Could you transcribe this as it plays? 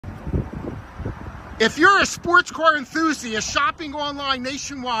If you're a sports car enthusiast shopping online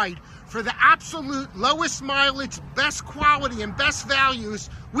nationwide for the absolute lowest mileage, best quality, and best values,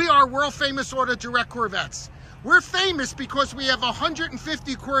 we are world famous Auto Direct Corvettes. We're famous because we have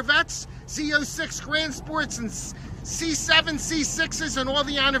 150 Corvettes, Z06 Grand Sports, and C7, C6s, and all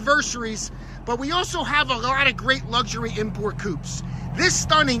the anniversaries. But we also have a lot of great luxury import coupes. This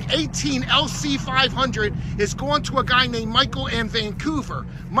stunning 18 LC500 is going to a guy named Michael in Vancouver.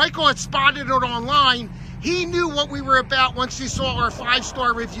 Michael had spotted it online. He knew what we were about once he saw our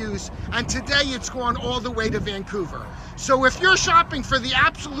 5-star reviews, and today it's gone all the way to Vancouver. So if you're shopping for the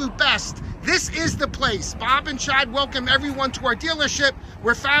absolute best, this is the place. Bob and Chad welcome everyone to our dealership.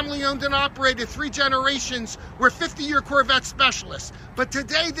 We're family owned and operated, 3 generations. We're 50-year Corvette specialists. But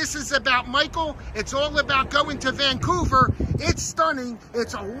today this is about Michael. It's all about going to Vancouver. It's stunning.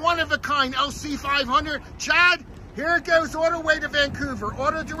 It's a one-of-a-kind LC500. Chad, here it goes all the way to Vancouver.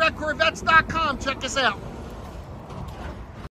 AutoDirectCorvettes.com. Check us out.